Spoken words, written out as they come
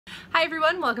Hi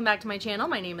everyone, welcome back to my channel.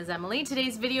 My name is Emily.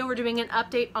 Today's video we're doing an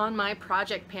update on my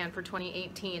project pan for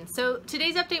 2018. So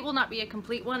today's update will not be a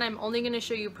complete one. I'm only going to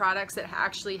show you products that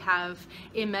actually have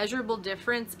a measurable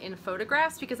difference in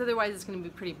photographs because otherwise it's going to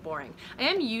be pretty boring. I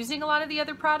am using a lot of the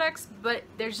other products, but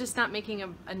there's just not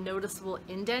making a noticeable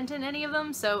indent in any of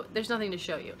them, so there's nothing to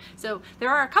show you. So there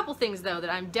are a couple things though that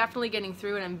I'm definitely getting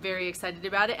through and I'm very excited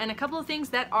about it, and a couple of things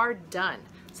that are done.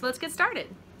 So let's get started.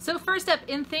 So first up,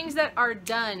 in things that are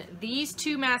done, these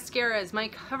two mascaras, my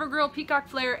Covergirl Peacock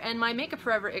Flare and my Makeup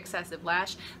Forever Excessive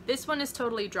Lash. This one is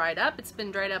totally dried up. It's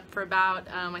been dried up for about,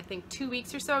 I think 2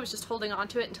 weeks or so. I was just holding on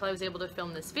to it until I was able to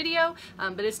film this video,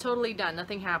 but it's totally done.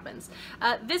 Nothing happens.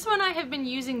 This one I have been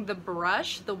using the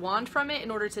brush, the wand from it,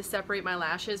 in order to separate my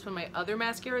lashes when my other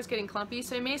mascara is getting clumpy,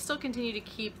 so I may still continue to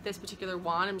keep this particular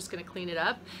wand. I'm just going to clean it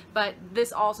up, but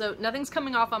this also, nothing's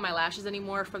coming off on my lashes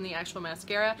anymore from the actual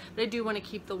mascara, but I do want to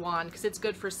keep the wand because it's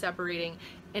good for separating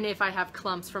and if I have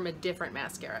clumps from a different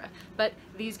mascara. But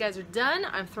these guys are done.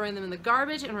 I'm throwing them in the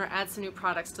garbage and we're gonna add some new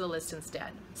products to the list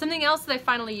instead. Something else that I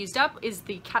finally used up is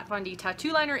the Kat Von D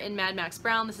Tattoo Liner in Mad Max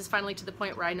Brown. This is finally to the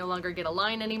point where I no longer get a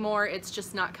line anymore. It's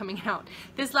just not coming out.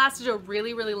 This lasted a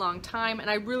really, really long time and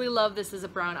I really love this as a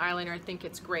brown eyeliner. I think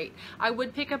it's great. I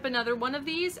would pick up another one of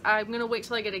these. I'm gonna wait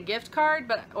till I get a gift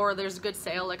card, or there's a good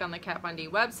sale like on the Kat Von D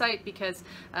website, because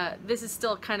this is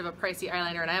still kind of a pricey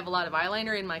eyeliner and I have a lot of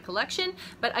eyeliner in my collection,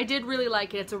 but I did really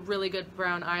like it. It's a really good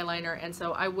brown eyeliner, and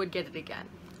so I would get it again.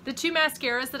 The two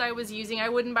mascaras that I was using, I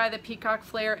wouldn't buy the Peacock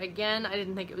Flare again. I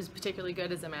didn't think it was particularly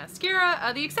good as a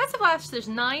mascara. The Excessive Lash is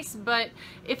nice, but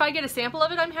if I get a sample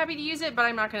of it, I'm happy to use it, but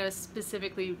I'm not going to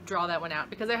specifically draw that one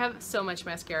out because I have so much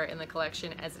mascara in the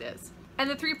collection as it is. And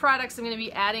the three products I'm going to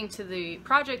be adding to the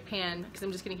project pan, because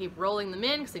I'm just going to keep rolling them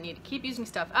in because I need to keep using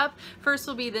stuff up. First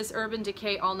will be this Urban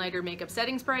Decay All-Nighter Makeup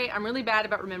Setting Spray. I'm really bad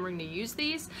about remembering to use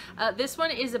these. This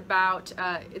one is about,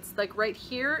 it's like right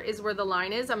here is where the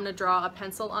line is. I'm going to draw a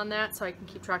pencil on that so I can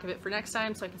keep track of it for next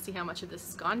time so I can see how much of this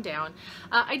has gone down.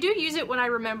 I do use it when I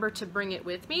remember to bring it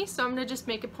with me, so I'm going to just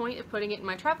make a point of putting it in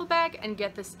my travel bag and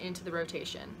get this into the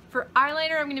rotation. For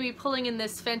eyeliner, I'm going to be pulling in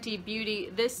this Fenty Beauty.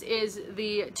 This is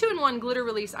the 2-in-1 Glitter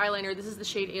Release eyeliner. This is the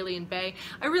shade Alien Bay.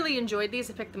 I really enjoyed these.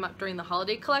 I picked them up during the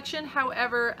holiday collection.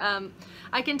 However,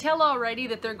 I can tell already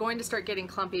that they're going to start getting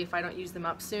clumpy if I don't use them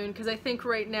up soon, because I think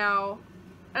right now,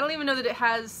 I don't even know that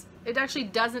it actually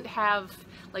doesn't have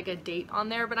like a date on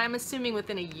there, but I'm assuming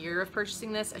within a year of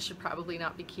purchasing this, I should probably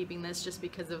not be keeping this just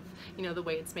because of, you know, the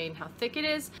way it's made and how thick it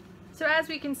is. So as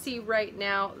we can see right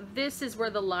now, this is where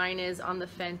the line is on the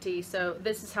Fenty, so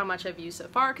this is how much I've used so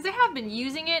far, because I have been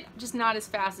using it, just not as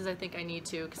fast as I think I need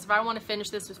to, because if I want to finish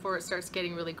this before it starts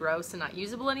getting really gross and not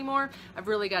usable anymore, I've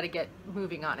really got to get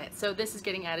moving on it. So this is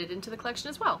getting added into the collection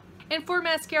as well. And for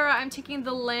mascara, I'm taking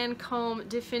the Lancome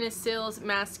Definicils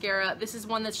mascara. This is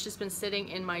one that's just been sitting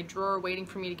in my drawer waiting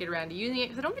for me to get around to using it,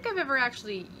 because I don't think I've ever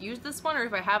actually used this one, or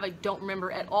if I have, I don't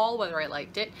remember at all whether I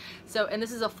liked it. So, and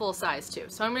this is a full size too.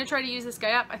 So I'm going to try to use this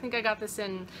guy up. I think I got this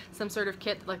in some sort of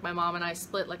kit, like my mom and I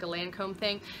split like a Lancome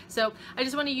thing. So I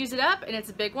just want to use it up, and it's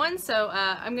a big one. So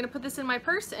I'm going to put this in my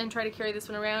purse and try to carry this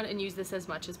one around and use this as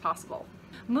much as possible.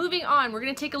 Moving on, we're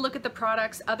going to take a look at the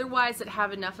products otherwise that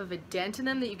have enough of a dent in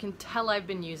them that you can tell I've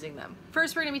been using them.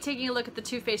 First, we're going to be taking a look at the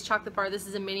Too Faced Chocolate Bar. This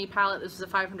is a mini palette. This is a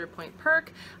 500-point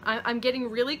Perk. I'm getting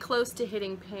really close to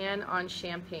hitting pan on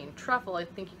Champagne Truffle. I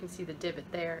think you can see the divot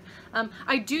there.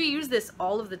 I do use this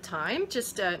all of the time,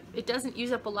 just it doesn't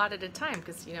use up a lot at a time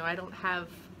because, you know, I don't have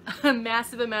a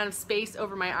massive amount of space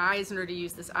over my eyes in order to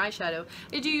use this eyeshadow.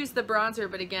 I do use the bronzer,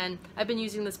 but again, I've been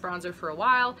using this bronzer for a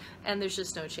while and there's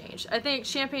just no change. I think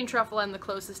Champagne Truffle I'm the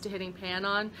closest to hitting pan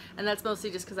on, and that's mostly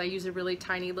just because I use a really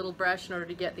tiny little brush in order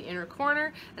to get the inner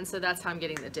corner, and so that's how I'm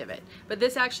getting the divot. But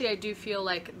this actually, I do feel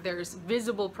like there's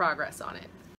visible progress on it.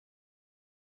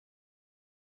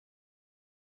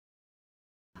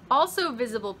 Also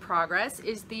visible progress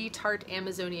is the Tarte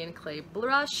Amazonian Clay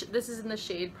Blush. This is in the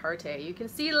shade Partay. You can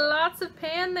see lots of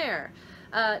pan there.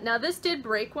 Now this did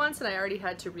break once and I already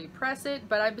had to repress it,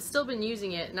 but I've still been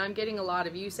using it and I'm getting a lot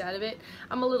of use out of it.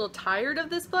 I'm a little tired of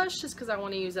this blush just because I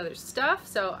want to use other stuff,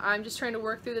 so I'm just trying to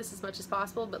work through this as much as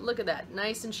possible, but look at that,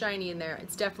 nice and shiny in there.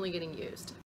 It's definitely getting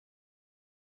used.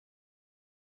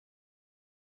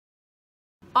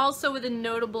 Also with a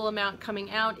notable amount coming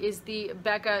out is the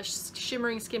Becca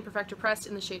Shimmering Skin Perfector Pressed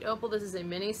in the shade Opal. This is a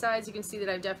mini size. You can see that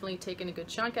I've definitely taken a good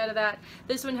chunk out of that.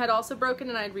 This one had also broken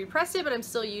and I'd repressed it, but I'm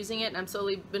still using it and I'm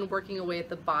slowly been working away at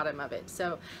the bottom of it.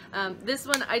 So this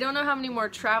one, I don't know how many more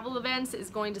travel events is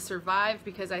going to survive,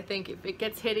 because I think if it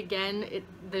gets hit again,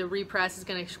 the repress is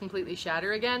going to completely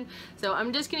shatter again. So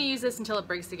I'm just going to use this until it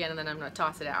breaks again and then I'm going to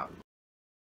toss it out.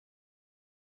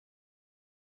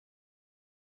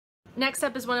 Next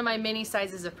up is one of my mini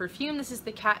sizes of perfume. This is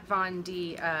the Kat Von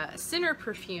D Sinner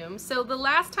perfume. So the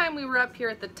last time we were up here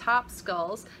at the top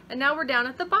skulls, and now we're down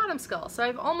at the bottom skull. So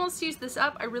I've almost used this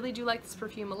up. I really do like this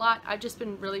perfume a lot. I've just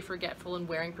been really forgetful in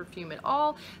wearing perfume at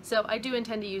all. So I do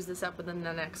intend to use this up within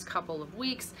the next couple of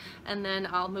weeks, and then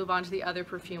I'll move on to the other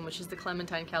perfume, which is the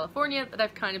Clementine California, that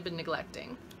I've kind of been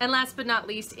neglecting. And last but not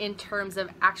least, in terms of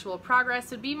actual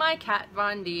progress, would be my Kat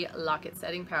Von D Lock-It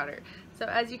Setting Powder. So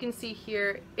as you can see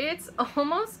here, it's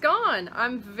almost gone.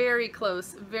 I'm very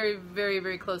close,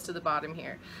 very close to the bottom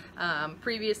here.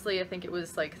 Previously, I think it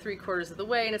was like 3/4 of the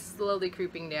way, and it's slowly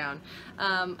creeping down.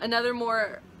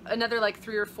 Another like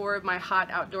 3 or 4 of my hot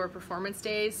outdoor performance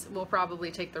days will probably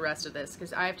take the rest of this,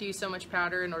 because I have to use so much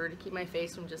powder in order to keep my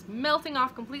face from just melting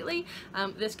off completely.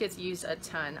 This gets used a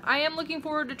ton. I am looking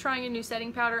forward to trying a new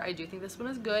setting powder. I do think this one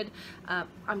is good.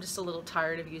 I'm just a little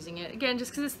tired of using it. Again,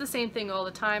 just because it's the same thing all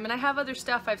the time, and I have other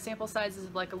stuff. I have sample sizes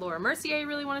of like a Laura Mercier I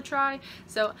really want to try,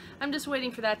 so I'm just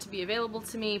waiting for that to be available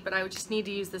to me, but I would just need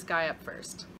to use this guy up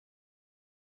first.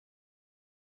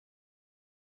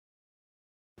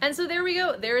 And so there we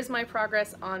go. There is my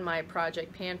progress on my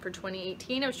project pan for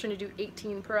 2018. I was trying to do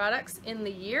 18 products in the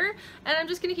year, and I'm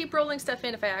just going to keep rolling stuff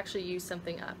in if I actually use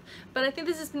something up. But I think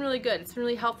this has been really good. It's been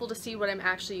really helpful to see what I'm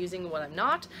actually using and what I'm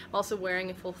not. I'm also wearing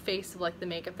a full face of like the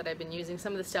makeup that I've been using,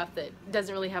 some of the stuff that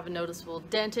doesn't really have a noticeable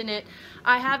dent in it.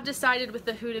 I have decided with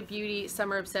the Huda Beauty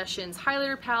Summer Obsessions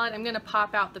highlighter palette, I'm going to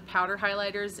pop out the powder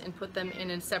highlighters and put them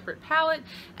in a separate palette,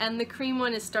 and the cream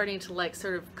one is starting to like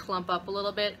sort of clump up a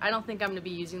little bit. I don't think I'm going to be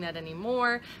using that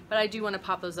anymore, but I do want to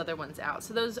pop those other ones out.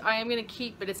 So those I am going to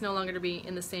keep, but it's no longer to be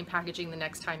in the same packaging the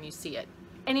next time you see it.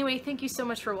 Anyway, thank you so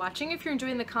much for watching. If you're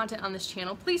enjoying the content on this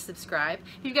channel, please subscribe.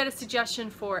 If you've got a suggestion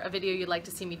for a video you'd like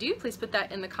to see me do, please put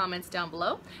that in the comments down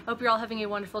below. I hope you're all having a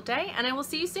wonderful day, and I will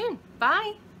see you soon.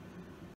 Bye!